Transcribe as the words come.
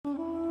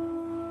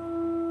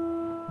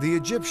The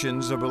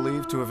Egyptians are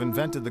believed to have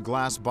invented the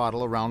glass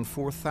bottle around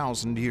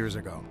 4,000 years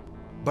ago.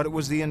 But it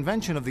was the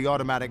invention of the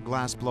automatic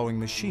glass-blowing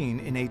machine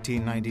in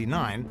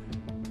 1899,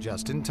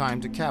 just in time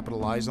to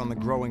capitalize on the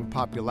growing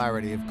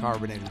popularity of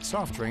carbonated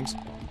soft drinks,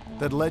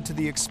 that led to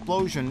the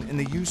explosion in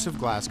the use of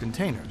glass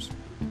containers.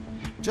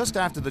 Just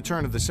after the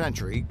turn of the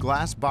century,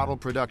 glass bottle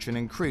production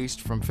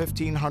increased from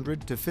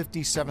 1,500 to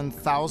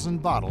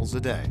 57,000 bottles a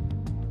day.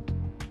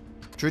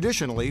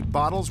 Traditionally,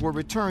 bottles were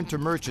returned to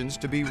merchants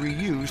to be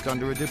reused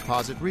under a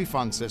deposit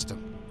refund system,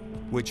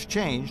 which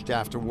changed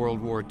after World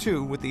War II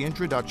with the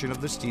introduction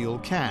of the steel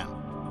can,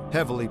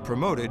 heavily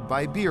promoted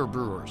by beer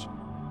brewers.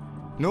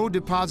 No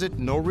deposit,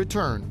 no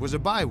return was a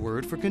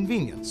byword for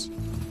convenience.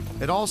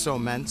 It also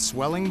meant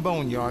swelling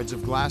boneyards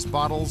of glass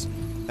bottles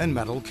and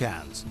metal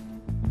cans.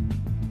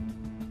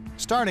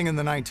 Starting in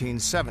the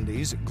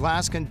 1970s,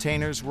 glass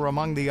containers were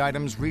among the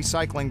items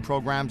recycling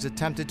programs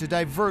attempted to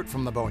divert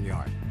from the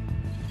boneyard.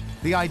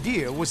 The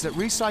idea was that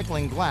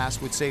recycling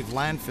glass would save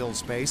landfill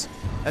space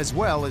as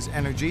well as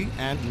energy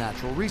and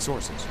natural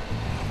resources.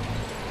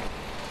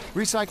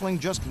 Recycling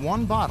just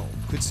one bottle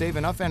could save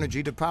enough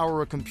energy to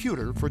power a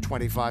computer for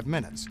 25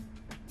 minutes.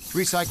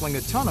 Recycling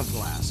a ton of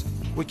glass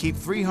would keep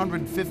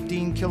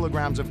 315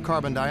 kilograms of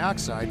carbon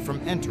dioxide from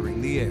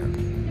entering the air.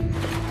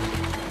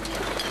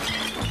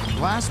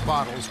 Glass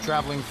bottles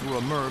traveling through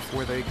a MRF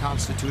where they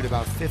constitute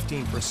about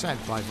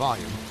 15% by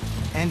volume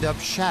end up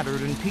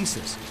shattered in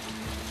pieces.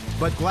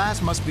 But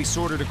glass must be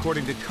sorted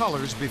according to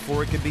colors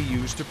before it can be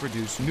used to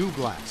produce new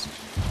glass.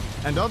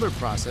 And other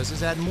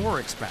processes add more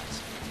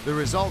expense, the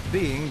result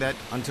being that,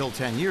 until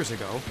 10 years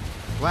ago,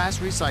 glass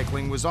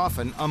recycling was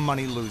often a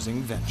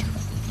money-losing venture.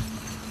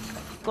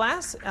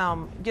 Glass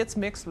gets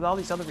mixed with all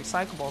these other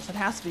recyclables. It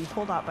has to be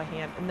pulled out by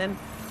hand and then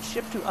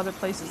shipped to other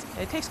places.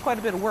 It takes quite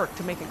a bit of work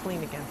to make it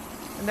clean again.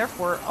 And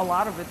therefore, a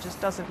lot of it just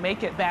doesn't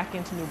make it back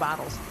into new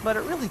bottles. But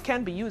it really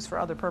can be used for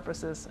other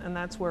purposes, and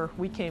that's where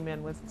we came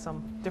in with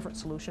some different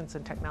solutions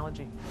and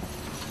technology.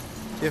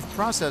 If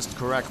processed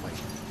correctly,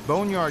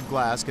 boneyard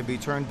glass can be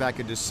turned back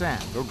into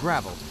sand or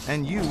gravel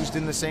and used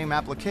in the same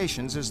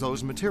applications as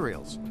those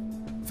materials.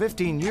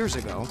 15 years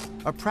ago,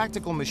 a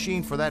practical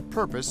machine for that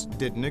purpose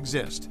didn't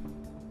exist.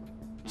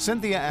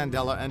 Cynthia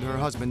Andela and her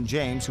husband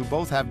James, who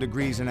both have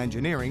degrees in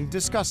engineering,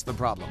 discussed the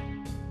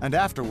problem. And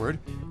afterward,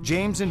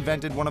 James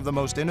invented one of the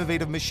most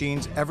innovative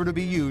machines ever to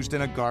be used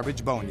in a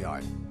garbage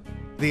boneyard,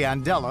 the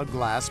Andela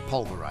glass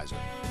pulverizer.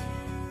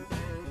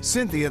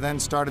 Cynthia then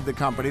started the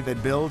company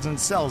that builds and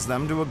sells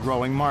them to a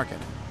growing market,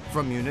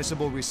 from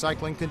municipal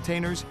recycling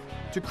containers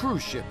to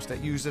cruise ships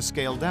that use a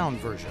scaled-down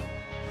version.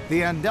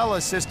 The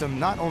Andela system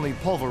not only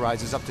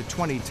pulverizes up to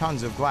 20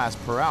 tons of glass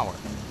per hour,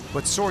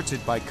 but sorts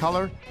it by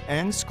color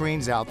and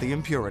screens out the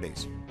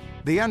impurities.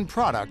 The end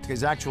product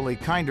is actually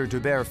kinder to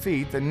bare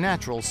feet than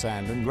natural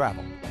sand and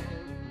gravel.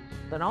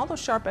 And all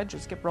those sharp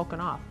edges get broken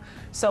off.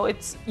 So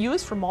it's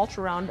used for mulch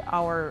around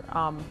our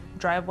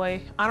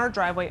driveway, on our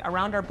driveway,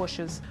 around our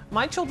bushes.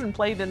 My children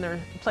played in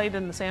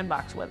the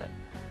sandbox with it,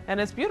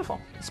 and it's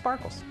beautiful. It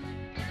sparkles.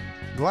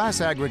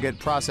 Glass aggregate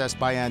processed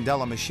by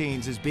Andela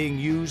machines is being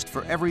used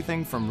for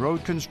everything from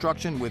road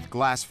construction with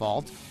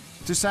glassfault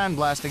to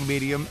sandblasting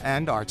medium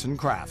and arts and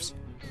crafts.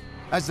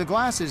 As the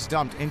glass is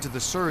dumped into the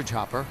surge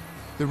hopper,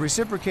 the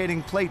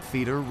reciprocating plate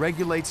feeder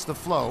regulates the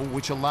flow,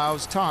 which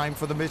allows time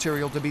for the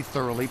material to be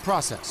thoroughly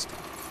processed.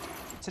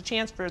 It's a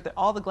chance for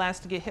all the glass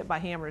to get hit by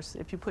hammers.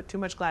 If you put too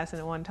much glass in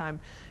at one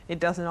time, it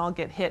doesn't all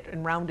get hit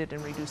and rounded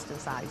and reduced in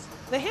size.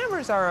 The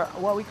hammers are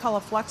what we call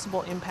a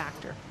flexible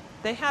impactor.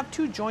 They have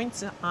two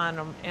joints on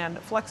them and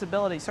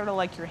flexibility, sort of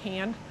like your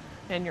hand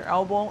and your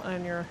elbow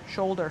and your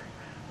shoulder.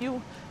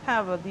 You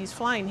have these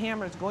flying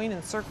hammers going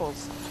in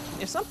circles.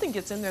 If something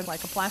gets in there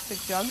like a plastic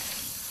jug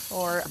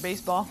or a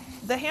baseball,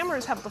 the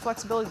hammers have the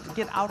flexibility to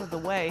get out of the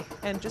way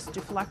and just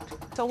deflect.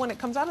 So when it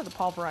comes out of the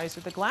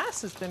pulverizer, the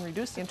glass has been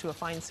reduced into a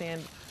fine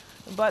sand,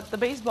 but the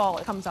baseball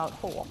comes out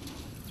whole.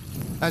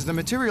 As the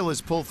material is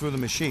pulled through the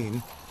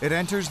machine, it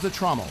enters the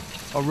trommel,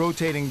 a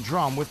rotating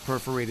drum with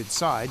perforated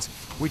sides,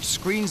 which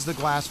screens the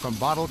glass from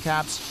bottle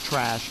caps,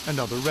 trash, and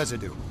other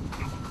residue.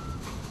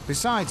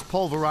 Besides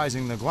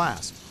pulverizing the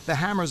glass, the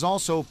hammers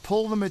also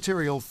pull the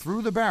material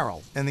through the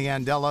barrel in the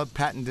Andela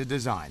patented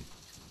design.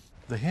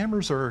 The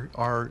hammers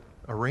are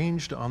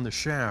arranged on the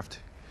shaft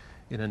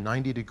in a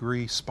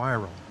 90-degree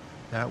spiral.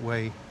 That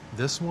way,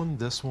 this one,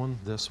 this one,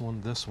 this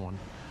one, this one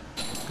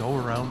go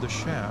around the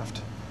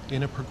shaft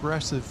in a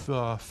progressive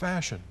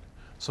fashion.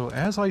 So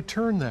as I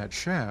turn that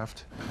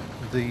shaft,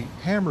 the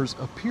hammers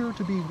appear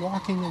to be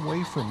walking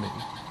away from me.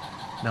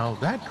 Now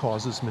that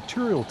causes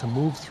material to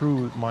move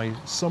through my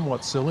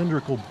somewhat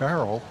cylindrical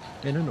barrel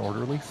in an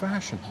orderly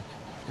fashion.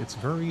 It's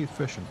very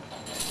efficient.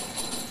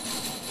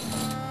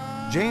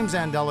 James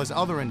Andela's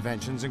other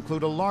inventions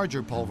include a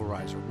larger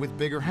pulverizer with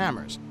bigger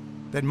hammers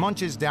that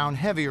munches down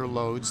heavier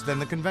loads than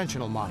the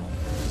conventional model,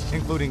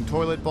 including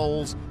toilet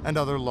bowls and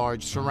other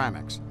large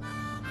ceramics.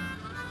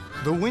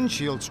 The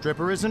windshield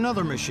stripper is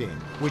another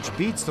machine, which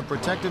beats the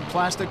protective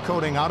plastic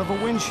coating out of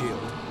a windshield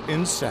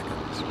in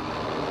seconds.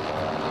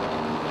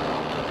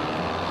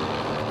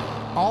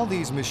 All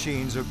these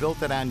machines are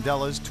built at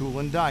Andela's tool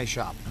and die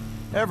shop.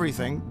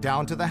 Everything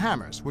down to the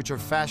hammers, which are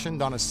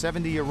fashioned on a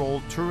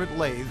 70-year-old turret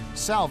lathe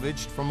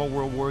salvaged from a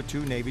World War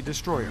II Navy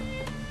destroyer.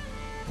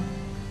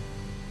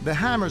 The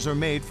hammers are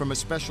made from a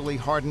specially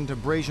hardened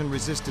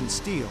abrasion-resistant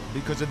steel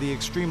because of the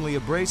extremely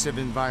abrasive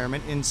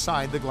environment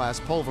inside the glass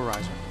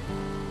pulverizer.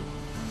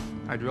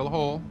 I drill a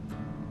hole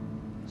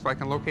so I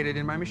can locate it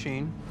in my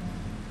machine,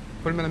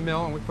 put them in a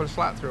mill, and we put a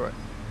slot through it.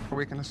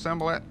 We can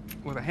assemble it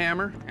with a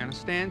hammer and a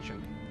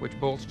stanchion, which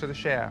bolts to the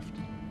shaft.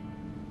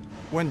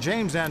 When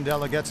James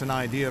Andela gets an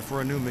idea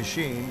for a new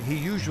machine, he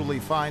usually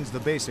finds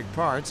the basic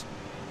parts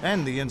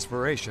and the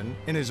inspiration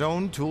in his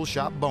own tool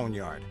shop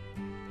Boneyard,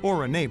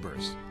 or a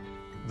neighbor's.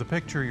 The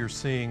picture you're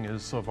seeing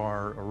is of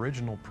our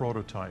original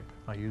prototype.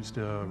 I used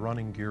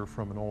running gear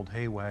from an old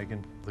hay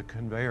wagon. The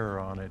conveyor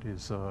on it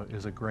is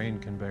a grain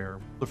conveyor.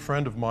 A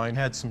friend of mine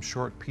had some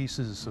short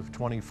pieces of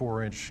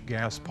 24-inch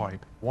gas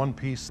pipe. One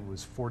piece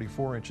was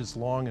 44 inches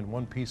long and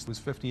one piece was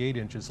 58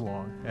 inches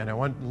long. And I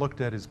went and looked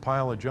at his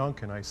pile of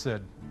junk and I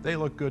said, they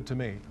look good to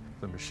me.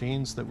 The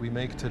machines that we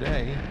make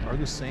today are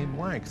the same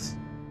length.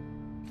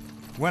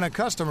 When a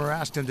customer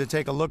asked him to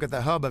take a look at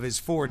the hub of his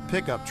Ford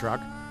pickup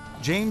truck,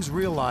 James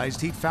realized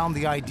he'd found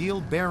the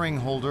ideal bearing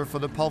holder for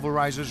the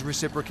pulverizer's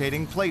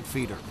reciprocating plate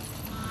feeder.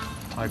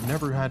 I've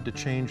never had to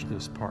change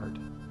this part.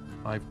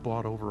 I've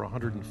bought over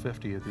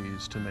 150 of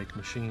these to make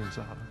machines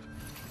out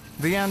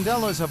of. The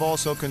Andelas have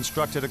also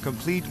constructed a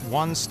complete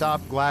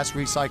one-stop glass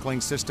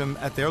recycling system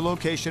at their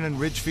location in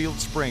Ridgefield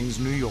Springs,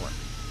 New York.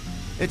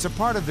 It's a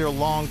part of their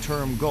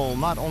long-term goal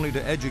not only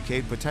to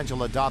educate potential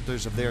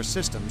adopters of their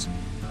systems,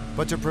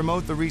 but to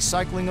promote the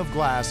recycling of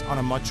glass on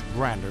a much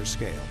grander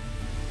scale.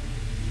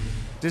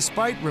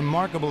 Despite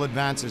remarkable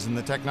advances in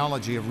the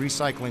technology of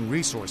recycling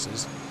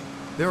resources,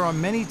 there are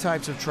many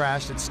types of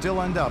trash that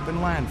still end up in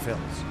landfills.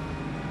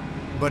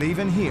 But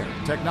even here,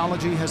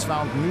 technology has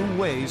found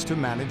new ways to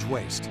manage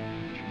waste,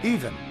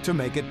 even to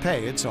make it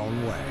pay its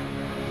own way.